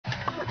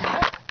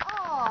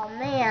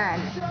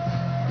again.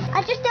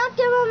 I just knocked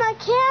over my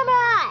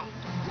camera.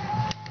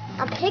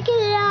 I'm picking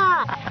it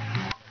up.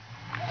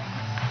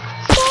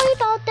 Sorry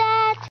about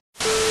that.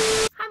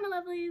 Hi my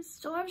lovelies.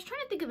 So I was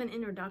trying to think of an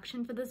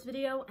introduction for this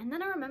video, and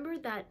then I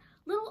remembered that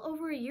little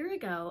over a year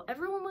ago,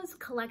 everyone was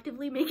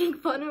collectively making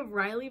fun of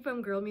Riley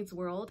from Girl Meets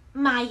World.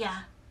 Maya,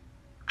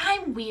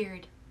 I'm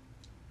weird.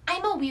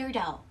 I'm a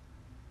weirdo.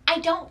 I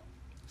don't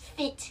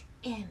fit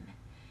in.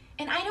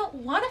 And I don't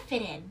want to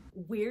fit in.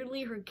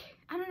 Weirdly,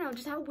 I don't know,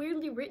 just how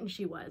weirdly written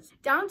she was.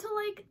 Down to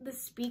like the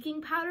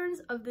speaking patterns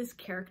of this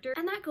character.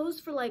 And that goes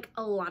for like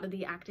a lot of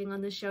the acting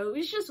on the show. It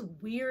was just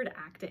weird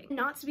acting.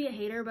 Not to be a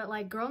hater, but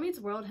like Girl Meets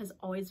World has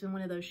always been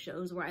one of those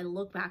shows where I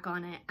look back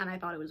on it and I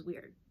thought it was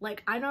weird.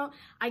 Like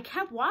I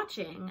kept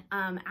watching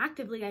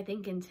actively, I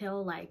think,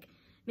 until like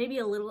maybe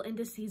a little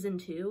into season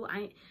 2.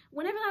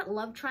 Whenever that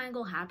love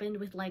triangle happened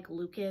with like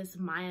Lucas,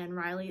 Maya, and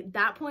Riley,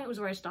 that point was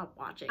where I stopped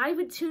watching. I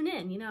would tune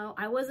in, you know,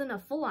 I wasn't a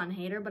full-on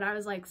hater, but I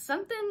was like,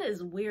 something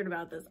is weird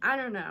about this, I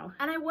don't know.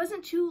 And I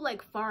wasn't too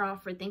like far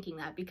off for thinking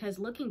that, because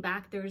looking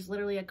back, there's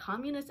literally a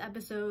communist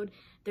episode,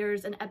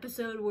 there's an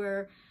episode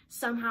where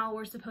somehow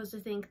we're supposed to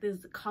think this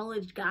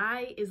college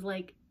guy is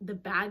like the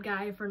bad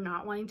guy for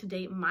not wanting to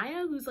date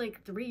Maya, who's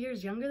like 3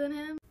 years younger than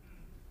him.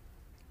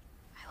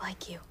 I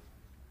like you.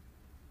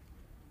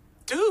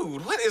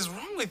 Dude, what is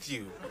wrong with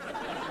you?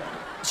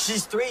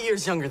 She's 3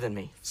 years younger than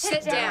me.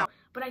 Sit down.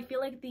 But I feel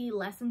like the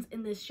lessons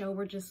in this show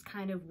were just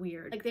kind of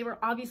weird. Like they were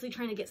obviously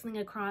trying to get something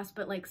across,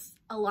 but like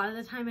a lot of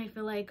the time I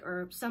feel like,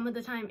 or some of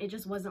the time, it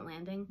just wasn't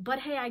landing. But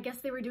hey, I guess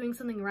they were doing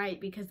something right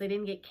because they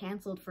didn't get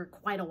canceled for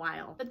quite a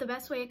while. But the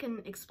best way I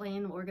can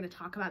explain what we're gonna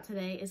talk about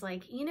today is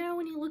like, you know,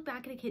 when you look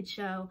back at a kid's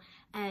show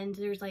and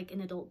there's like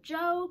an adult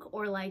joke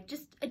or like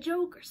just a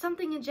joke or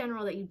something in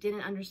general that you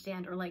didn't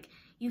understand or like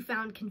you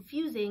found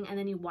confusing, and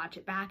then you watch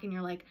it back and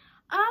you're like,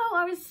 oh,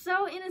 I was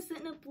so innocent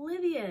and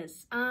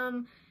oblivious.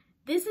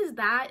 This is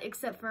that,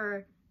 except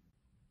for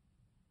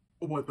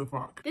What the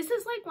fuck? this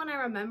is like when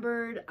I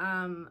remembered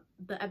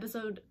the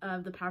episode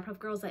of the Powerpuff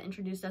Girls that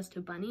introduced us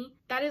to Bunny.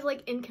 That is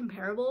like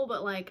incomparable,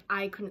 but like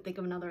I couldn't think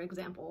of another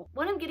example.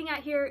 What I'm getting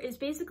at here is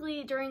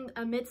basically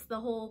amidst the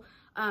whole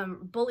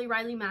Bully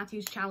Riley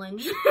Matthews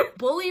challenge,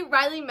 Bully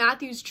Riley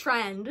Matthews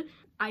trend,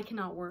 I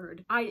cannot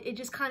word. It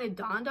just kind of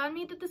dawned on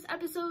me that this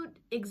episode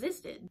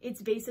existed.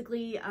 It's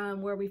basically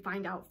where we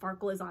find out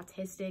Farkle is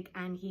autistic,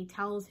 and he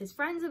tells his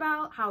friends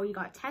about how he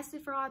got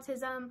tested for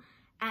autism,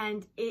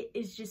 and it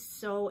is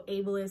just so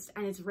ableist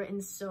and it's written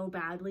so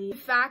badly. The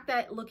fact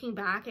that looking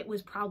back, it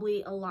was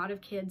probably a lot of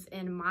kids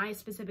in my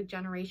specific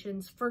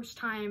generation's first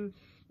time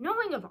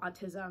knowing of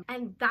autism,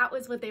 and that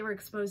was what they were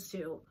exposed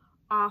to.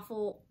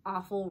 Awful,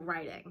 awful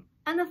writing.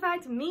 And the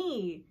fact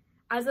me,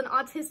 as an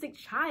autistic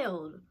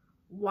child,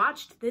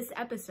 watched this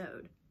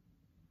episode,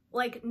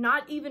 like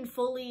not even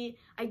fully,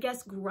 I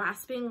guess,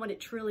 grasping what it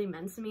truly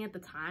meant to me at the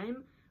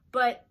time,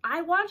 but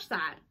I watched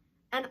that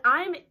and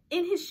I'm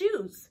in his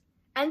shoes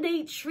and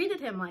they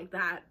treated him like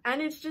that,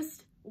 and it's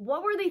just,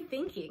 what were they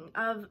thinking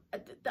of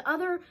the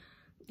other,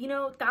 you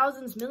know,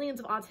 thousands, millions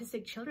of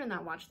autistic children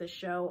that watch this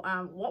show?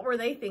 What were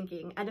they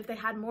thinking? And if they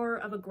had more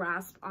of a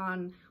grasp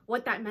on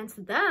what that meant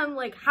to them,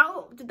 like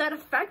how did that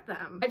affect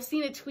them? I've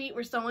seen a tweet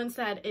where someone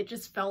said it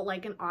just felt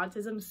like an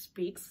Autism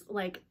Speaks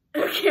like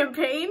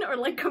campaign or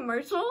like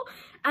commercial,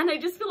 and I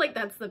just feel like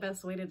that's the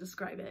best way to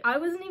describe it. I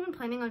wasn't even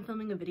planning on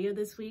filming a video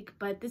this week,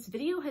 but this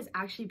video has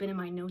actually been in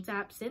my notes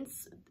app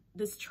since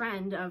this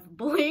trend of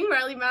bullying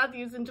Riley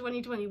Matthews in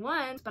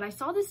 2021, but I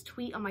saw this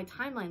tweet on my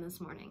timeline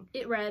this morning.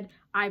 It read,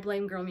 "I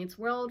blame Girl Meets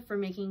World for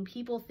making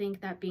people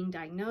think that being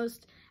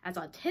diagnosed as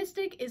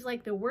autistic is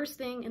like the worst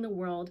thing in the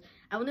world.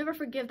 I will never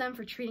forgive them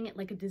for treating it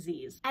like a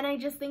disease." And I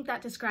just think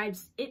that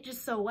describes it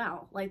just so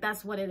well. Like,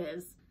 that's what it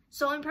is.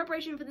 So in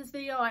preparation for this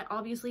video, I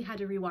obviously had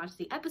to rewatch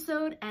the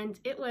episode, and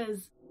it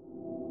was...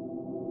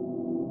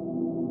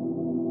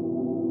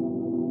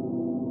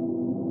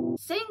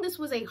 saying this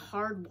was a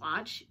hard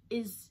watch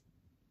is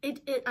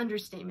it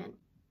understatement.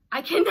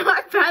 I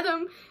cannot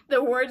fathom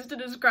the words to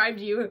describe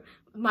to you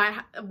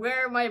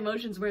where my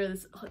emotions were.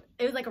 It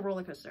was like a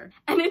roller coaster.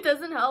 And it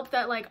doesn't help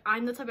that like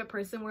I'm the type of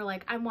person where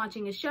like I'm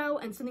watching a show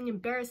and something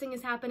embarrassing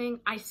is happening,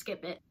 I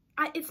skip it.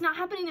 It's not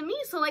happening to me,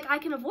 so like I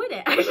can avoid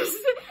it.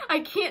 I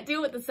can't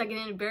deal with the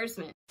secondhand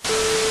embarrassment.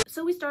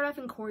 So we start off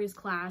in Corey's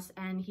class,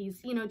 and he's,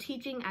 you know,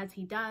 teaching as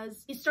he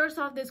does. He starts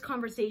off this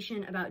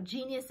conversation about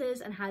geniuses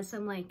and has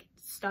some like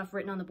stuff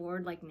written on the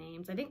board, like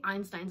names. I think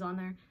Einstein's on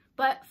there.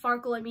 But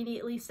Farkle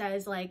immediately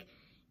says like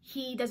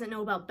he doesn't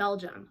know about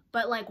Belgium,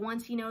 but like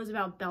once he knows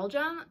about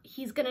Belgium,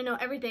 he's gonna know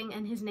everything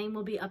and his name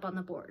will be up on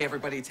the board.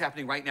 Everybody, it's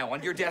happening right now.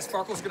 On your desk,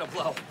 Farkle's gonna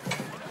blow.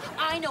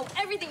 I know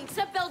everything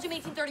except Belgium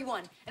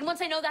 1831. And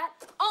once I know that,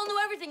 I'll know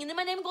everything, and then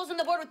my name goes on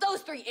the board with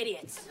those 3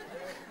 idiots.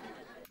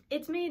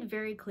 It's made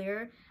very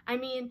clear I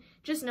mean,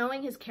 just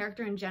knowing his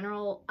character in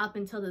general up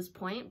until this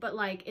point, but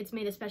like it's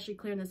made especially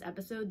clear in this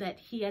episode that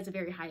he has a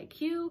very high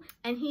IQ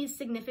and he's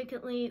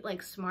significantly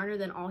like smarter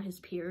than all his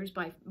peers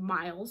by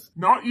miles.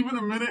 Not even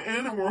a minute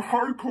in and we're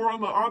hardcore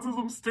on the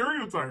autism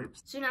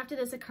stereotypes. Soon after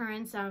this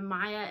occurrence,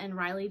 Maya and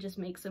Riley just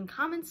make some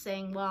comments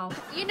saying, well,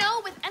 You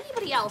know, with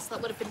anybody else,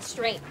 that would have been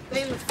straight. I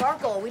mean, with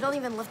Farkle, we don't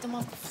even lift him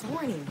off the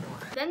floor anymore.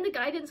 then the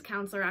guidance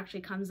counselor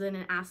actually comes in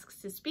and asks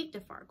to speak to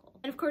Farkle.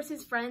 And of course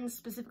his friends,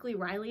 specifically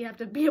Riley, have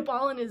to be up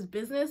all in his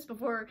business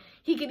before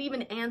he can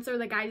even answer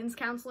the guidance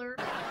counselor.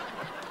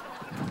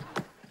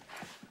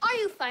 Are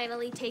you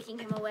finally taking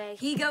him away?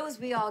 He goes,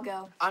 we all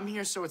go. I'm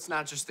here so it's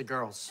not just the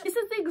girls. This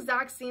is the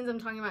exact scenes I'm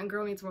talking about in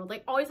Girl Meets World.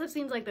 Like, always have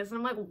scenes like this, and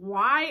I'm like,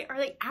 why are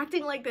they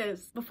acting like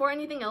this? Before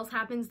anything else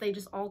happens, they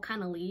just all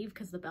kind of leave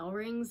because the bell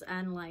rings,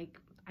 and like,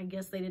 I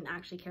guess they didn't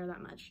actually care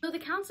that much. So the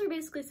counselor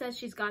basically says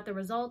she's got the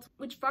results,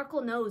 which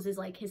Farkle knows is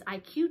like his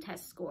IQ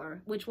test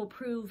score, which will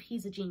prove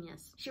he's a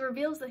genius. She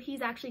reveals that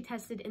he's actually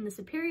tested in the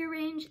superior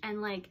range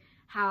and like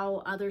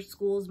how other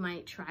schools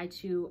might try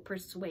to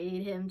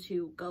persuade him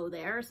to go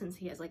there since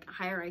he has like a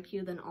higher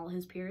IQ than all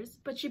his peers.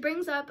 But she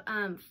brings up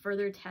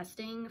further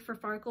testing for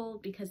Farkle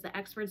because the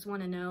experts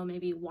want to know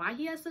maybe why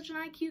he has such an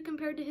IQ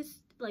compared to his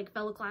like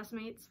fellow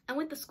classmates. And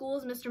with the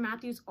schools, Mr.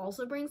 Matthews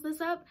also brings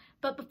this up,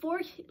 but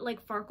before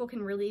like Farkle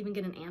can really even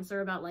get an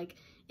answer about like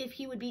if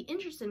he would be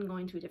interested in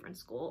going to a different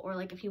school or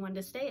like if he wanted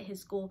to stay at his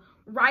school,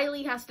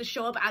 Riley has to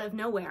show up out of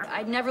nowhere.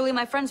 I'd never leave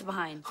my friends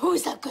behind.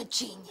 Who's a good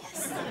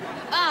genius?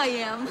 I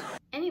am.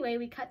 Anyway,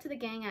 we cut to the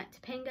gang at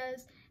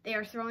Topanga's. They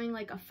are throwing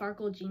like a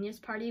Farkle genius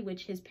party,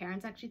 which his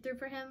parents actually threw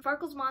for him.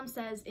 Farkle's mom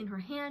says in her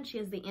hand she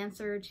has the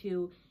answer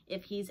to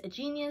if he's a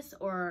genius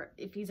or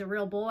if he's a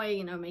real boy,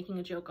 you know, making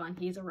a joke on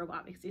he's a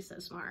robot because he's so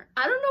smart.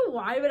 I don't know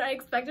why, but I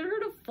expected her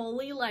to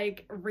fully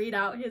like read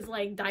out his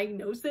like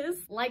diagnosis.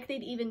 Like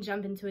they'd even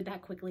jump into it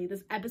that quickly.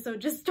 This episode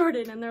just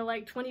started and they're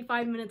like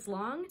 25 minutes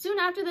long. Soon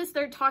after this,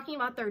 they're talking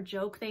about their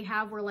joke they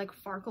have where like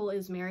Farkle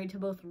is married to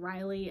both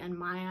Riley and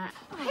Maya.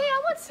 Hey,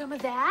 I want some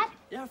of that.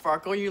 Yeah,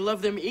 Farkle, you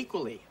love them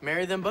equally.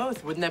 Marry them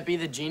both. Wouldn't that be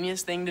the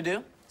genius thing to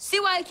do? See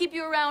why I keep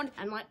you around?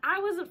 And like, I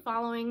wasn't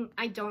following.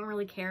 I don't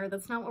really care.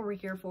 That's not what we're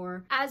here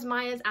for. As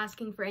Maya's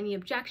asking for any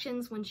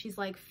objections when she's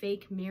like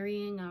fake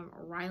marrying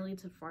Riley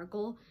to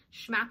Farkle,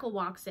 Smackle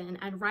walks in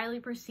and Riley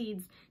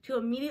proceeds to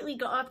immediately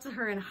go up to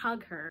her and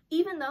hug her.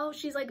 Even though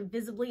she's like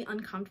visibly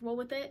uncomfortable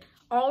with it,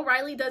 all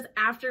Riley does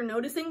after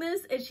noticing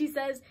this is she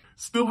says,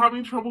 Still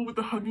having trouble with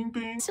the hugging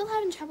thing? Still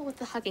having trouble with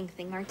the hugging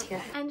thing, aren't you?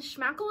 and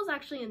Smackle is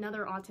actually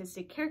another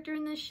autistic character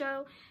in this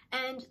show,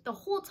 and the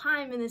whole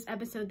time in this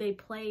episode they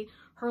play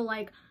her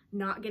like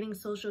not getting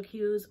social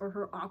cues or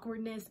her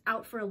awkwardness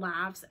out for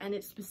laughs, and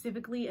it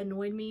specifically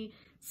annoyed me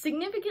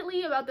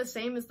significantly about the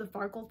same as the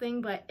Farkle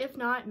thing, but if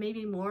not,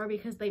 maybe more,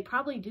 because they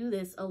probably do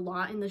this a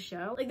lot in the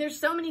show. Like there's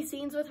so many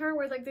scenes with her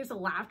where like there's a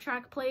laugh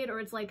track played or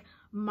it's like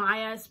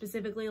Maya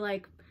specifically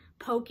like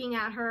poking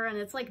at her and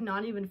it's like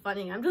not even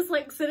funny. I'm just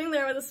like sitting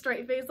there with a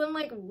straight face. I'm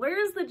like,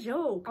 where's the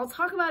joke? I'll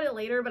talk about it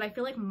later, but I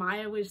feel like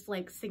Maya was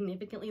like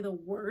significantly the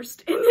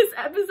worst in this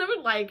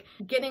episode, like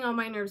getting on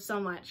my nerves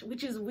so much,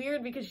 which is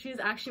weird because she's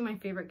actually my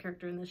favorite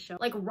character in this show.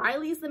 Like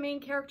Riley's the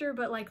main character,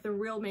 but like the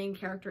real main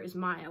character is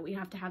Maya. We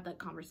have to have that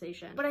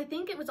conversation. But I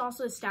think it was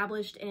also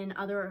established in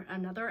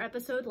another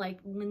episode, like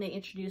when they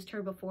introduced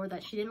her before,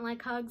 that she didn't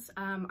like hugs.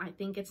 I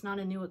think it's not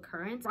a new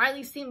occurrence.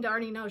 Riley seemed to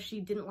already know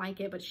she didn't like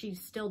it, but she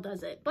still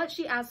does it. But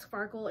she asks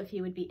Farkle if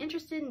he would be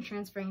interested in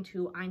transferring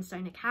to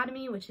Einstein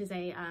Academy, which is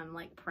a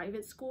like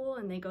private school,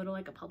 and they go to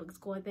like a public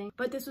school, I think.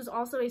 But this was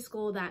also a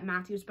school that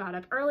Matthews brought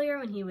up earlier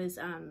when he was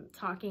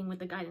talking with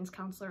the guidance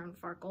counselor and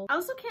Farkle. I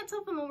also can't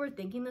tell if I'm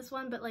overthinking this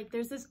one, but like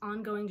there's this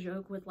ongoing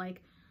joke with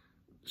like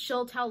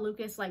she'll tell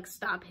Lucas like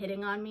stop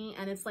hitting on me,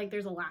 and it's like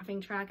there's a laughing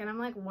track and I'm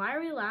like, why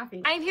are we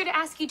laughing? I'm here to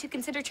ask you to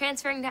consider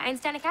transferring to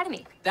Einstein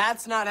Academy.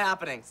 That's not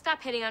happening.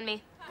 Stop hitting on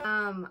me.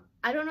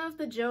 I don't know if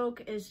the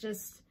joke is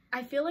just,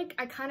 I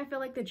kind of feel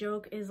like the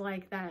joke is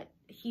like that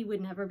he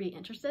would never be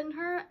interested in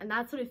her, and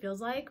that's what it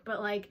feels like,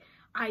 but like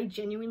I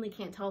genuinely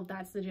can't tell if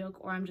that's the joke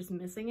or I'm just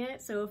missing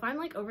it. So if I'm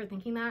like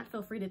overthinking that,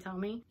 feel free to tell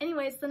me.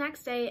 Anyways, the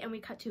next day and we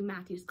cut to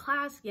Matthew's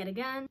class yet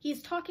again.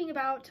 He's talking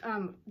about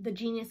the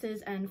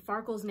geniuses, and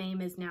Farkle's name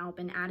has now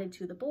been added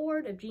to the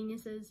board of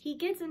geniuses. He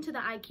gets into the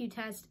IQ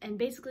test and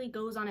basically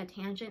goes on a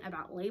tangent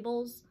about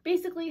labels.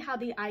 Basically how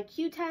the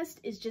IQ test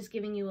is just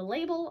giving you a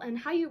label and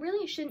how you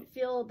really shouldn't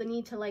feel the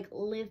need to like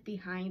live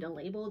behind a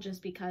label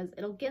just because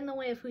it'll get in the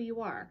way of who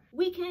you are.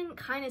 We can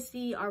kind of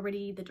see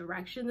already the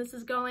direction this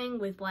is going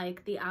with like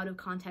the out of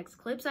context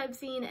clips I've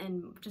seen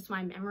and just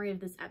my memory of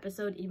this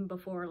episode even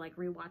before like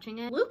rewatching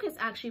it. Lucas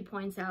actually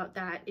points out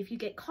that if you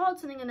get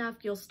called something enough,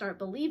 you'll start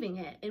believing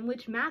it, in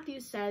which Matthew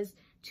says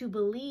to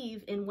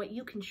believe in what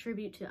you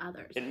contribute to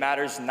others. It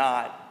matters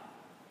not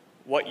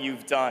what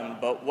you've done,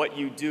 but what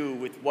you do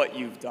with what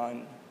you've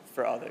done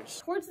for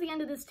others. Towards the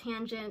end of this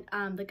tangent,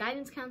 the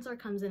guidance counselor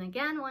comes in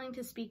again wanting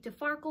to speak to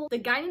Farkle. The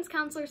guidance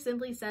counselor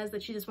simply says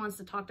that she just wants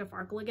to talk to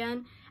Farkle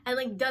again and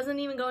like doesn't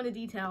even go into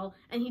detail,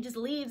 and he just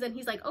leaves and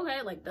he's like,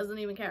 okay, like doesn't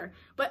even care.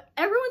 But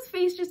everyone's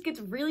face just gets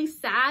really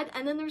sad,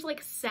 and then there's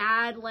like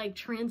sad like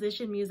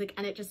transition music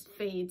and it just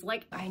fades.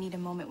 Like, I need a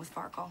moment with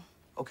Farkle.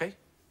 Okay.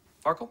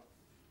 Farkle?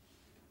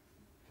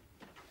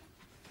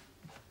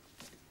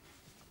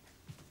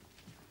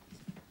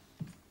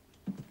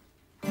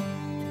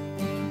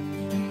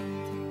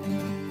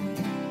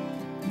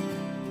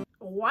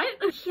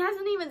 what? He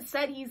hasn't even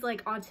said he's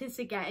like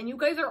autistic yet, and you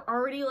guys are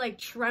already like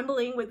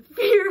trembling with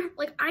fear.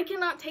 Like, I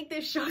cannot take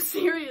this show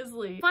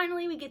seriously.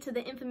 Finally, we get to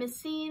the infamous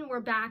scene. We're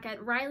back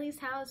at Riley's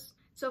house.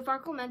 So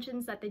Farkle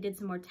mentions that they did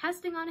some more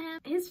testing on him.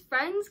 His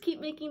friends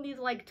keep making these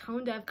like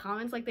tone-deaf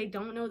comments, like they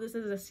don't know this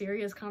is a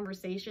serious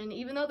conversation,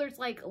 even though there's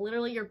like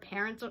literally your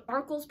parents,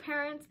 Farkle's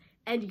parents,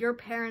 and your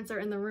parents are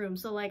in the room.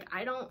 So like,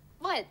 I don't...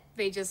 What?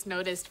 They just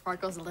noticed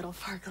Farkle's a little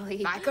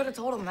farkly. I could have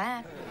told him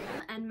that.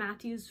 And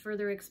Matthews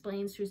further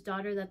explains to his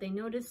daughter that they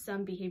noticed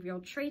some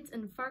behavioral traits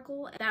in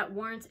Farkle that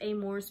warrants a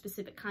more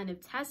specific kind of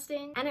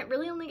testing. And it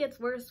really only gets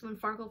worse when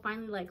Farkle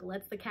finally like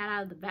lets the cat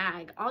out of the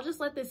bag. I'll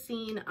just let this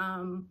scene,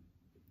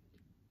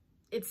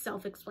 it's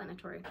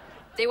self-explanatory.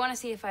 They want to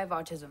see if I have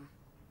autism.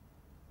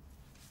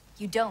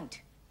 You don't.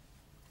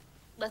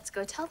 Let's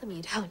go tell them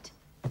you don't.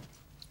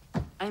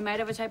 I might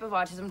have a type of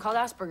autism called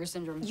Asperger's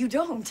syndrome. You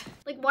don't.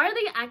 Like, why are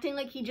they acting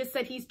like he just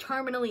said he's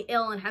terminally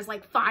ill and has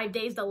like 5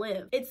 days to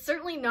live? It's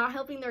certainly not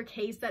helping their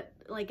case that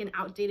like an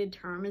outdated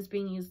term is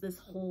being used this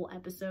whole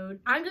episode.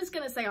 I'm just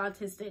gonna say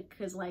autistic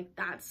because like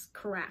that's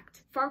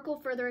correct.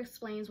 Farkle further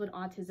explains what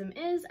autism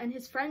is, and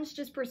his friends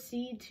just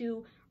proceed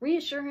to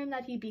reassure him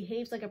that he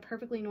behaves like a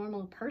perfectly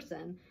normal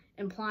person,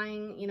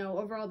 implying, you know,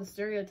 overall the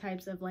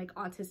stereotypes of like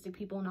autistic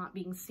people not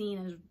being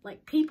seen as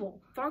like people.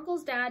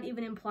 Farkle's dad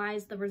even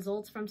implies the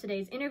results from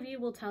today's interview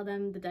will tell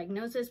them the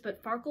diagnosis,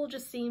 but Farkle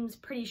just seems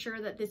pretty sure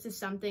that this is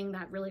something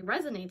that really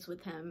resonates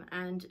with him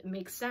and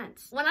makes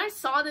sense. When I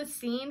saw this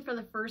scene for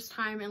the first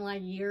time in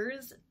like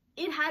years,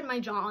 it had my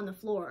jaw on the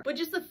floor. But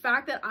just the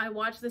fact that I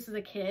watched this as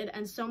a kid,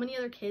 and so many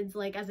other kids,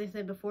 like as I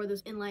said before,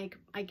 this in like,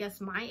 I guess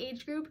my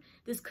age group,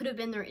 this could have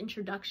been their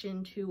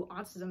introduction to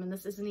autism, and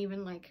this isn't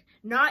even like,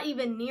 not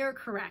even near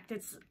correct.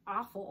 It's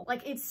awful.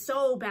 Like, it's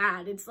so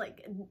bad. It's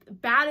like,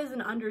 bad is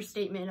an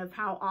understatement of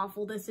how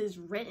awful this is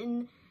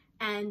written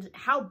and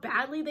how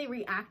badly they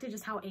react to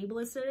just how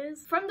ableist it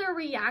is. From their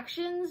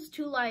reactions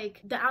to like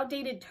the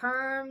outdated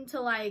term to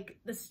like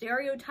the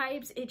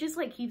stereotypes, it just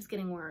like keeps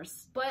getting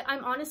worse. But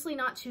I'm honestly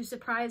not too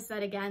surprised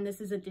that, again,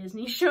 this is a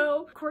Disney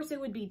show. Of course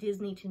it would be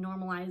Disney to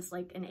normalize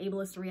like an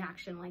ableist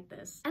reaction like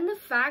this. And the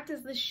fact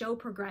as the show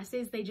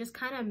progresses, they just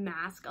kind of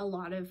mask a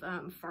lot of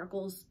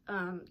Farkle's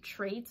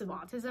traits of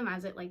autism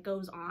as it like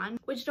goes on,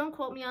 which don't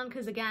quote me on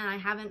because again, I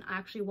haven't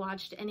actually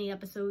watched any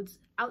episodes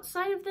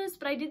outside of this,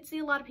 but I did see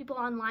a lot of people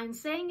online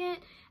saying it,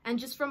 and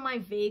just from my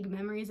vague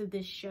memories of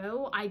this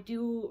show, I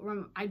do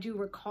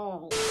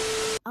recall.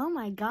 Oh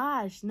my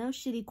gosh, no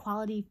shitty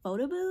quality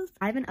photo booth.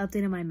 I haven't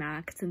updated my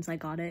Mac since I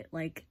got it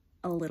like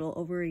a little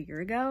over a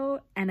year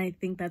ago, and I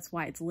think that's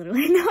why it's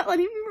literally not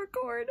letting me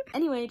record.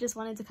 Anyway, just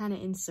wanted to kind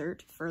of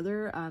insert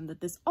further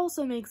that this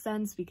also makes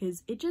sense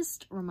because it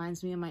just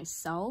reminds me of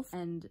myself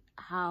and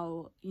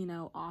how, you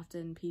know,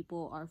 often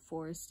people are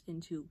forced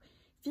into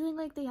feeling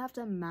like they have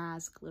to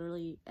mask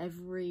literally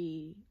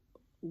every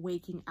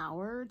waking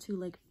hour to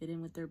like fit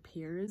in with their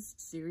peers,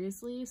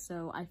 seriously.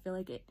 So I feel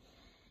like it,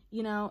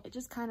 you know, it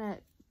just kind of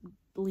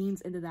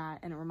leans into that,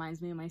 and it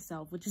reminds me of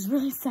myself, which is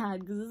really sad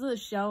because this is a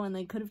show and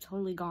they could have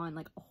totally gone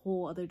like a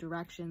whole other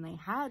direction. They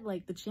had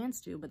like the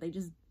chance to, but they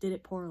just did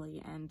it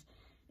poorly, and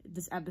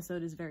this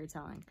episode is very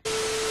telling.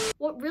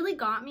 What really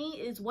got me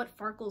is what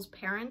Farkle's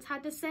parents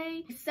had to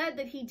say. He said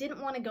that he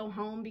didn't want to go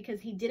home because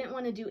he didn't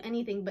want to do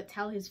anything but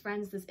tell his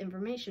friends this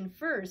information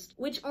first,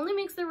 which only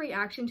makes their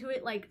reaction to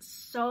it like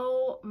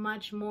so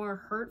much more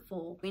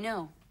hurtful. We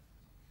know.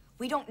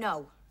 We don't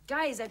know.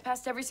 Guys, I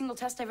passed every single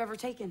test I've ever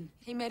taken.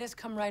 He made us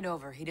come right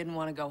over. He didn't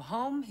want to go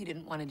home. He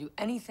didn't want to do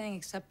anything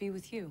except be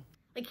with you.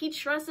 Like, he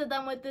trusted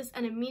them with this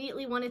and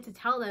immediately wanted to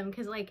tell them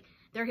because like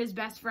they're his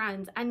best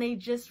friends, and they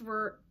just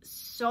were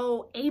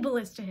so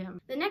ableist to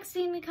him. The next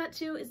scene we cut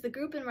to is the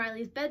group in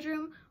Riley's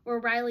bedroom, where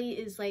Riley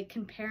is like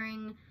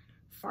comparing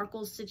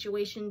Farkle's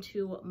situation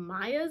to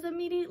Maya's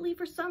immediately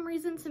for some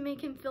reason to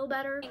make him feel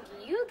better.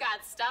 You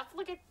got stuff.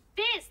 Look at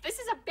this. This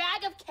is a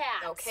bag of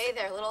cats. Okay,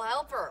 there, little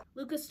helper.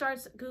 Lucas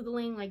starts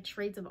Googling like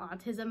traits of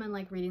autism and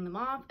like reading them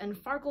off, and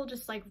Farkle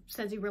just like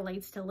says he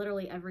relates to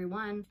literally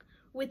everyone.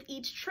 With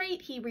each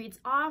trait he reads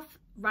off,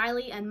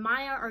 Riley and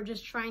Maya are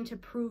just trying to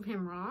prove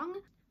him wrong.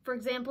 For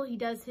example, he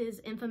does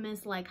his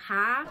infamous like,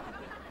 ha.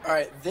 All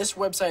right, this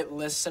website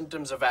lists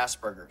symptoms of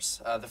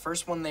Asperger's. The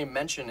first one they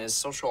mention is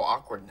social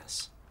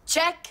awkwardness.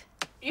 Check.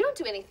 You don't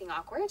do anything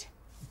awkward.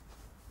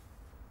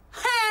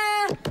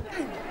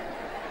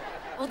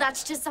 Well,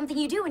 that's just something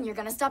you do, and you're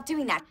gonna stop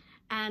doing that.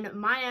 And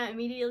Maya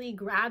immediately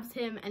grabs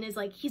him and is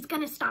like, he's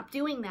gonna stop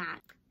doing that.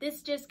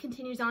 This just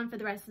continues on for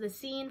the rest of the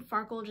scene.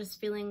 Farkle just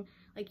feeling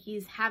Like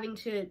he's having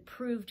to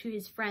prove to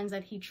his friends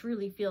that he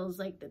truly feels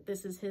like that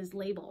this is his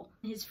label.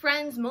 His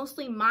friends,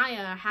 mostly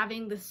Maya,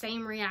 having the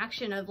same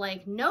reaction of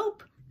like,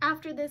 nope.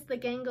 After this, the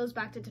gang goes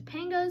back to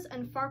Topanga's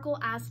and Farkle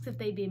asks if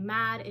they'd be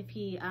mad if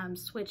he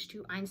switched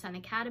to Einstein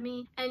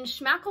Academy. And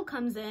Smackle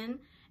comes in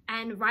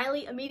and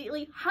Riley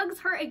immediately hugs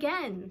her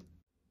again,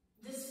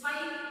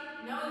 despite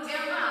knowing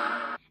damn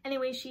well.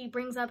 Anyway, she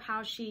brings up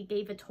how she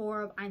gave a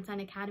tour of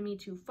Einstein Academy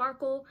to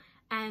Farkle,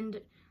 and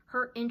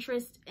her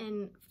interest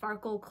in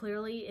Farkle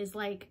clearly is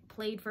like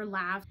played for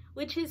laughs,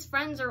 which his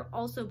friends are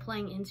also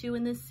playing into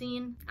in this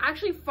scene.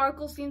 Actually,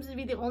 Farkle seems to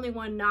be the only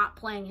one not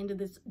playing into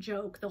this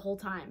joke the whole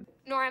time.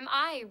 Nor am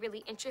I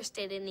really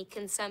interested in the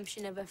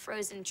consumption of a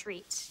frozen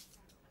treat.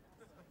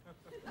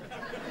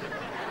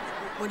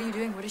 What are you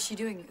doing? What is she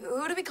doing?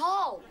 Who do we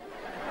call?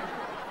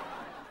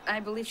 I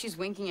believe she's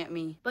winking at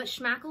me. But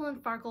Smackle and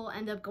Farkle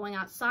end up going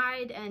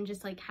outside and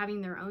just like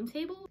having their own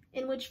table,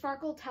 in which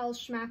Farkle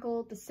tells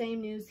Smackle the same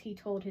news he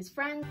told his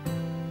friend.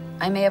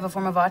 I may have a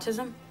form of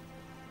autism.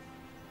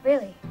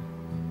 Really?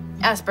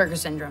 Asperger's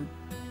syndrome.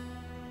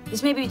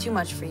 This may be too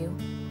much for you.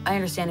 I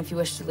understand if you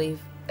wish to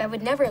leave. I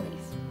would never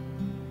leave.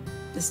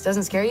 This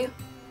doesn't scare you?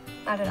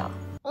 Not at all.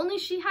 Only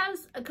she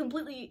has a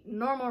completely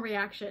normal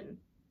reaction.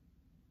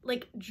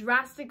 Like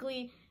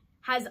drastically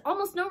has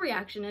almost no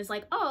reaction, is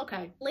like, oh,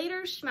 okay.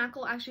 Later,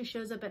 Smackle actually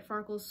shows up at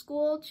Farkle's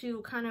school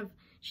to kind of,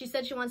 she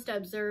said she wants to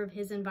observe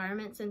his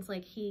environment since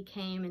like he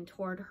came and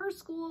toured her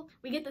school.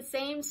 We get the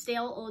same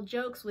stale old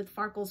jokes with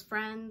Farkle's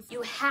friends.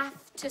 You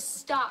have to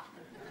stop.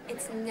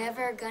 It's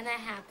never gonna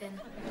happen.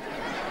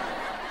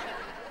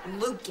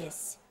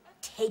 Lucas,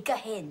 take a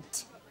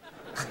hint.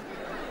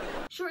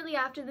 Shortly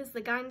after this,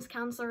 the guidance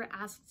counselor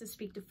asks to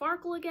speak to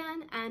Farkle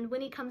again, and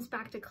when he comes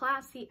back to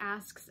class, he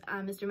asks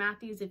Mr.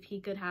 Matthews if he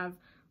could have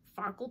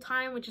Farkle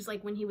time, which is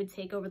like when he would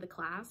take over the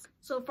class.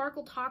 So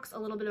Farkle talks a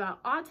little bit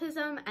about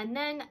autism, and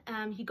then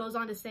he goes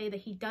on to say that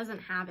he doesn't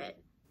have it.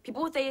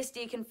 People with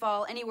ASD can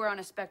fall anywhere on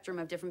a spectrum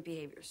of different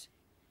behaviors.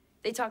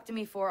 They talked to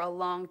me for a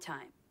long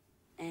time.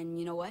 And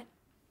you know what?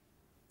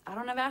 I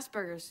don't have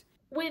Asperger's.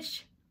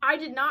 Which I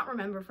did not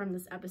remember from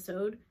this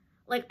episode.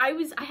 Like I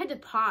had to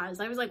pause.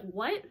 I was like,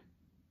 what?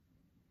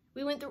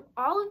 We went through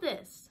all of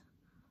this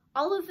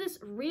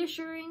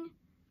reassuring,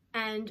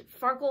 and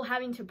Farkle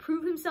having to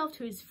prove himself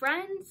to his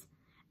friends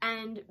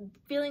and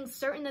feeling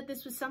certain that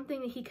this was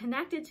something that he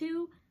connected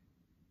to,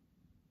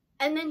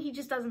 and then he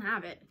just doesn't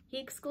have it. He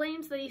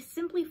exclaims that he's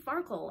simply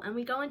Farkle, and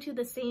we go into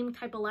the same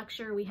type of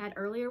lecture we had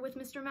earlier with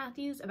Mr.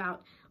 Matthews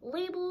about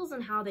labels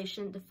and how they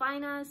shouldn't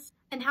define us,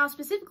 and how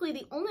specifically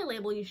the only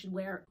label you should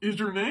wear is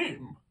your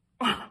name.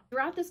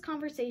 Throughout this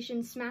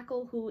conversation,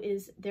 Smackle, who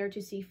is there to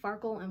see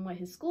Farkle and what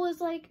his school is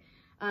like,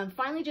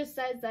 finally just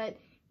says that,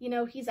 you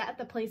know, he's at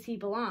the place he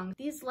belongs.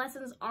 These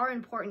lessons are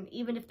important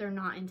even if they're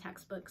not in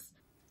textbooks.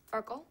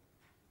 Farkle,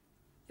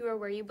 you are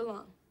where you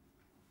belong.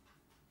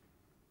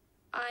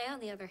 I, on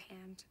the other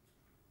hand,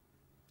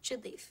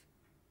 should leave.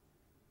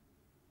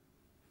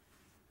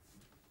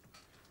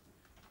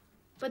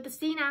 But the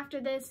scene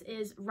after this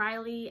is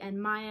Riley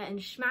and Maya and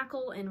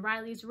Smackle in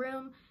Riley's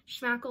room.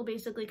 Smackle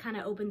basically kind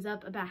of opens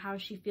up about how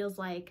she feels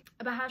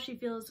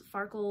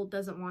Farkle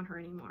doesn't want her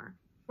anymore.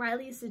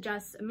 Riley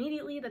suggests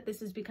immediately that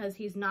this is because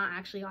he's not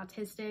actually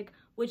autistic,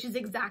 which is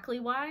exactly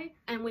why.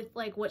 And with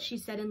like what she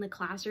said in the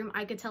classroom,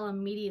 I could tell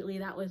immediately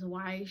that was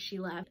why she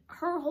left.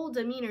 Her whole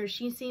demeanor,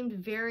 she seemed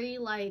very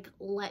like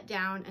let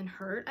down and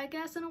hurt, I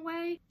guess, in a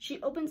way.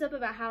 She opens up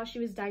about how she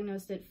was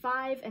diagnosed at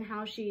 5 and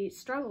how she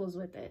struggles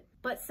with it,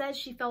 but says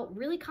she felt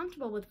really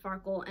comfortable with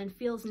Farkle and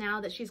feels now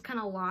that she's kind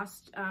of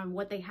lost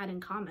what they had in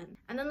common.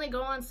 And then they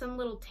go on some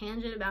little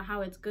tangent about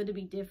how it's good to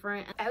be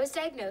different. I was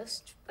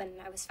diagnosed when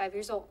I was 5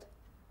 years old.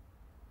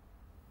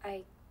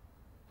 I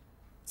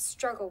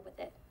struggle with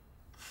it.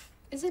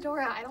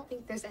 Isadora, I don't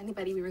think there's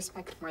anybody we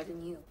respect more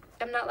than you.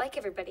 I'm not like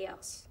everybody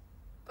else.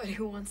 But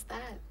who wants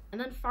that?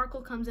 And then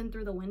Farkle comes in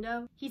through the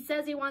window. He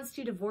says he wants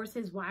to divorce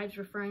his wives,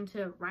 referring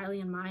to Riley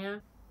and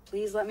Maya.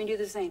 Please let me do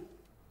the same.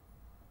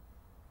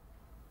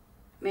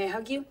 May I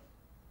hug you?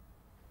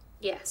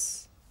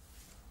 Yes.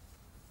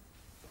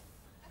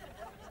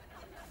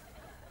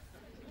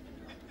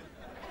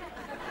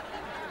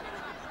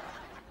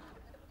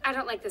 I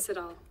don't like this at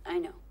all. I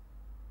know.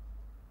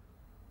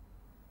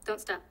 Don't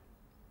stop.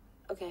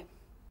 Okay.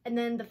 And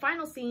then the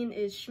final scene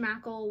is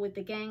Smackle with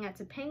the gang at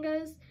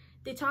Topanga's.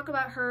 They talk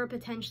about her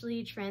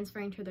potentially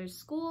transferring to their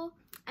school,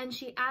 and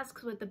she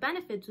asks what the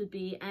benefits would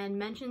be and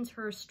mentions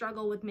her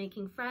struggle with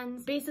making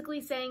friends, basically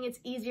saying it's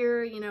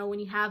easier, you know, when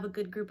you have a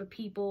good group of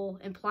people,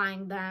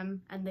 implying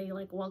them, and they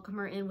like welcome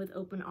her in with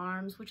open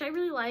arms, which I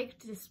really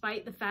liked,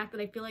 despite the fact that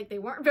I feel like they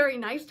weren't very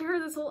nice to her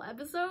this whole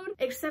episode,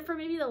 except for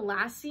maybe the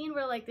last scene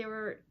where like they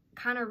were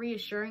kind of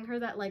reassuring her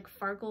that like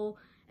Farkle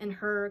and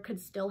her could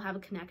still have a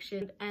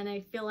connection, and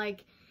I feel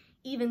like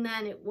even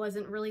then it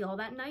wasn't really all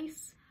that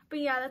nice. But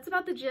yeah, that's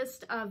about the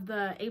gist of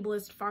the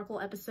ableist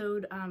farkle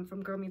episode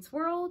from Girl Meets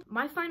World.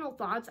 My final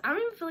thoughts, I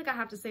don't even feel like I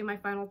have to say my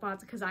final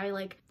thoughts because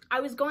I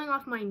was going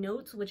off my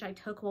notes, which I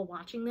took while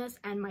watching this,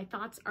 and my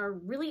thoughts are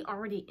really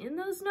already in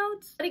those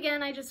notes. But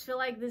again, I just feel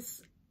like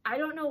this, I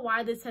don't know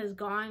why this has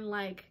gone,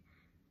 like,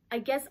 I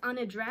guess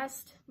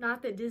unaddressed.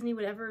 Not that Disney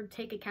would ever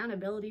take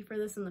accountability for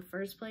this in the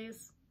first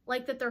place.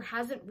 Like that there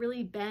hasn't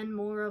really been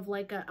more of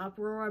like an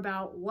uproar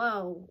about,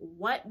 whoa,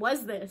 what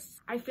was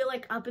this? I feel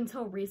like up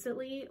until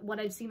recently, what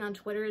I've seen on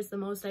Twitter is the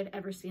most I've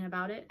ever seen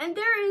about it. And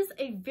there is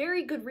a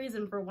very good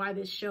reason for why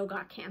this show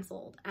got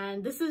canceled.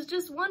 And this is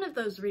just one of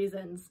those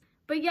reasons.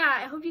 But yeah,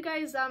 I hope you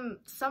guys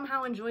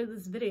somehow enjoyed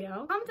this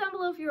video. Comment down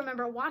below if you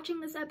remember watching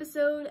this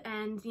episode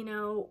and, you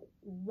know,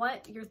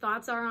 what your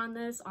thoughts are on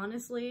this,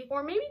 honestly.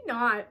 Or maybe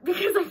not,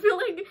 because I feel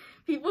like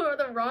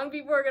the wrong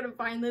people are gonna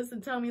find this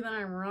and tell me that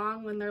I'm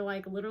wrong when they're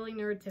like literally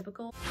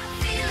neurotypical.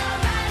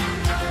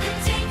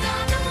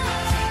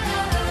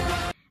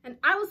 And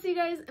I will see you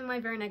guys in my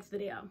very next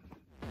video.